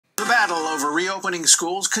battle over reopening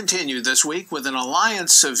schools continued this week with an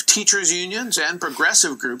alliance of teachers' unions and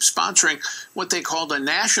progressive groups sponsoring what they called a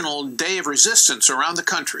national day of resistance around the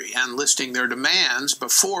country and listing their demands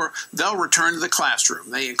before they'll return to the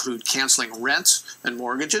classroom. They include canceling rents and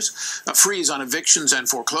mortgages, a freeze on evictions and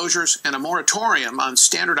foreclosures, and a moratorium on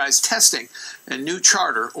standardized testing and new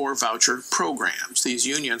charter or voucher programs. These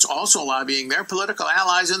unions also lobbying their political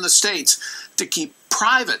allies in the states to keep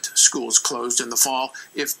private schools closed in the fall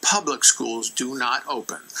if public schools do not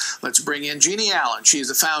open. Let's bring in Jeannie Allen. She is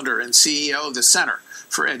the founder and CEO of the Center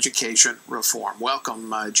for Education Reform.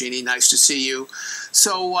 Welcome, Jeannie. Nice to see you.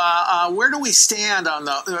 So where do we stand on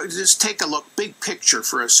the, just take a look, big picture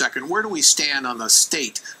for a second. Where do we stand on the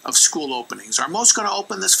state of school openings? Are most going to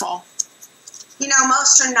open this fall? You know,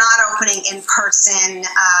 most are not opening in person.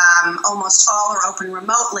 Almost all are open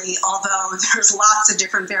remotely, although there's lots of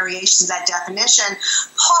different variations of that definition.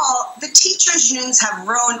 Paul, the teachers' unions have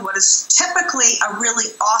ruined what is typically a really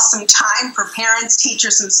awesome time for parents,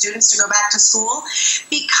 teachers, and students to go back to school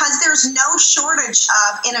because there's no shortage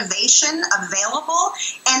of innovation available,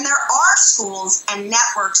 and there are schools and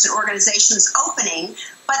networks and organizations opening,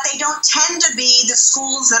 but they don't tend to be the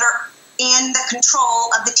schools that are in the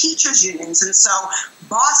control of the teachers' unions. And so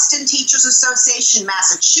Boston Teachers Association,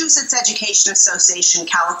 Massachusetts Education Association,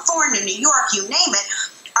 California, New York, you name it,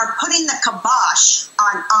 are putting the kibosh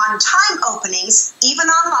on on-time openings, even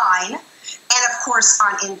online, and of course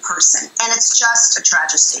on in-person. And it's just a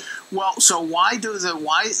tragedy. Well, so why do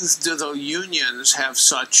the unions have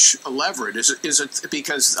such a leverage? Is it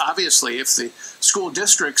because obviously if the school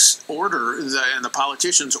districts order and the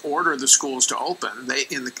politicians order the schools to open, they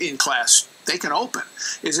in class they can open?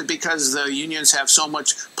 Is it because the unions have so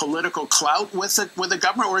much political clout with the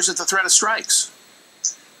government, or is it the threat of strikes?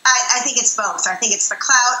 I think it's both. I think it's the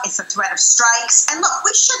clout, it's the threat of strikes. And look,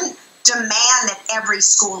 we shouldn't demand that every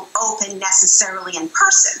school open necessarily in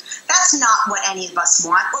person. That's not what any of us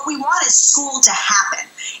want. What we want is school to happen.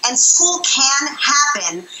 And school can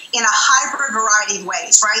happen in a hybrid variety of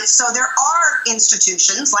ways, right? So there are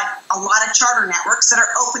institutions, like a lot of charter networks, that are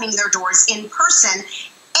opening their doors in person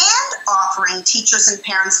and offering teachers and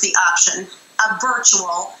parents the option of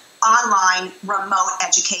virtual, online, remote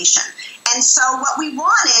education. And so what we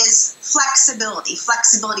want is flexibility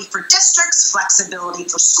for districts, flexibility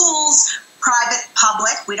for schools, private,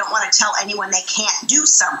 public. We don't want to tell anyone they can't do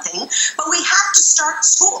something, but we have to start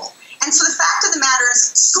school. And so the fact of the matter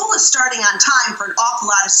is school is starting on time for an awful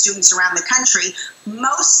lot of students around the country,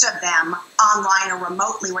 most of them online or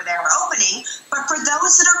remotely where they are opening. But for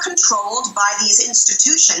those that are controlled by these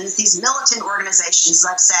institutions, these militant organizations, as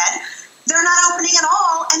I've said, they're not opening at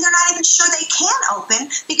all, and they're not even sure they can open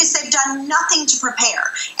because they've done nothing to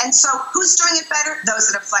prepare. And so who's doing it better? Those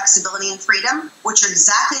that have flexibility and freedom, which are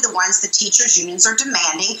exactly the ones the teachers' unions are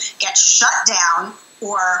demanding get shut down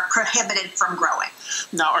or prohibited from growing.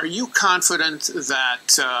 Now, are you confident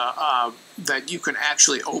that that you can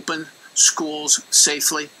actually open schools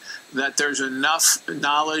safely, that there's enough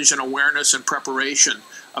knowledge and awareness and preparation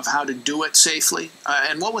of how to do it safely?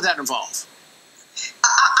 And what would that involve?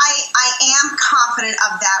 I am confident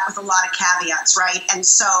of that with a lot of caveats, right? And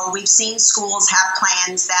so we've seen schools have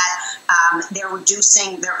plans that they're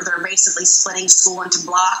reducing, they're basically splitting school into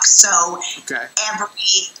blocks. So every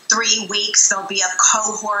 3 weeks there'll be a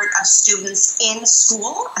cohort of students in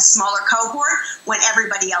school, a smaller cohort, when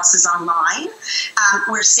everybody else is online.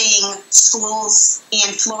 We're seeing schools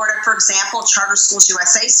in Florida, for example, Charter Schools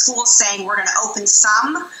USA schools saying we're going to open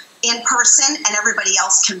some in person and everybody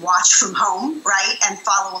else can watch from home, right, and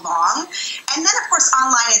follow along. And then, of course,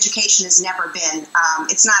 online education has never been,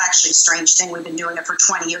 it's not actually a strange thing. We've been doing it for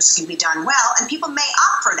 20 years. It can be done well, and people may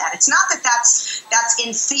opt for that. It's not that that's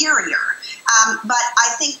inferior, but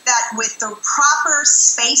I think that with the proper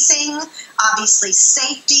spacing, obviously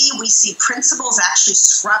safety, we see principals actually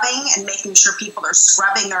scrubbing and making sure people are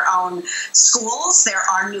scrubbing their own schools. There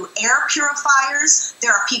are new air purifiers.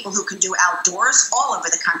 There are people who can do outdoors all over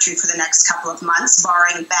the country for the next couple of months,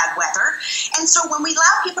 barring bad weather. And so when we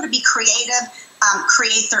allow people to be creative,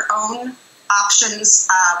 create their own options,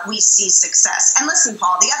 we see success. And listen,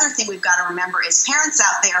 Paul, the other thing we've got to remember is parents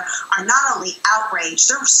out there are not only outraged,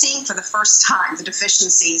 they're seeing for the first time the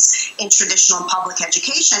deficiencies in traditional public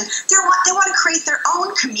education. They want to create their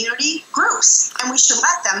own community groups, and we should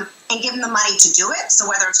let them and give them the money to do it. So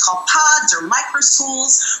whether it's called pods or micro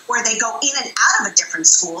schools, where they go in and out of a different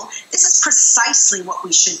school, this is precisely what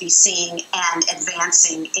we should be seeing and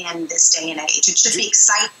advancing in this day and age. It should be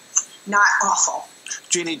exciting, not awful.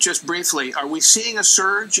 Jeannie, just briefly, are we seeing a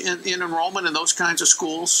surge in enrollment in those kinds of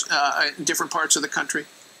schools in different parts of the country?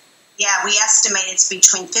 Yeah, we estimate it's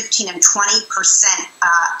between 15 and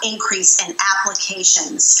 20% increase in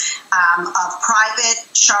applications of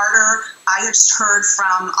private, charter. I just heard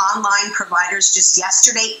from online providers just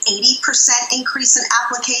yesterday, 80% increase in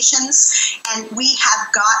applications. And we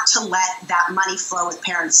have got to let that money flow with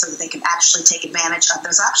parents so that they can actually take advantage of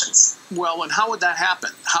those options. Well, and how would that happen?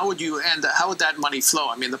 How would that money flow?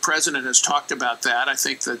 I mean, the president has talked about that. I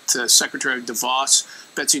think that Secretary DeVos,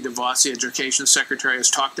 Betsy DeVos, the Education Secretary, has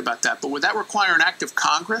talked about that. But would that require an act of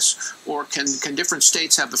Congress, or can different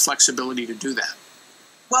states have the flexibility to do that?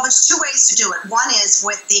 Well, there's two ways to do it. One is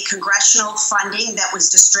with the congressional funding that was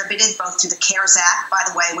distributed both through the CARES Act, by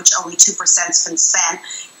the way, which only 2% has been spent,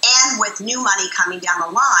 and with new money coming down the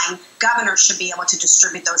line, governors should be able to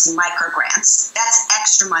distribute those in micro grants. That's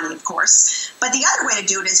extra money, of course. But the other way to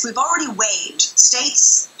do it is we've already waived.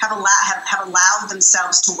 States have allowed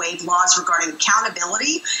themselves to waive laws regarding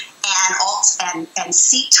accountability and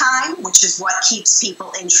seat time, which is what keeps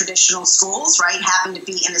people in traditional schools, right? Having to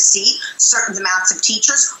be in a seat, certain amounts of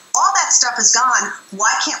teachers. All that stuff is gone.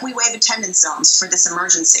 Why can't we waive attendance zones for this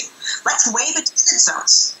emergency? Let's waive attendance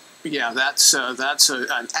zones. Yeah, that's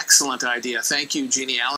an excellent idea. Thank you, Jeannie Allen.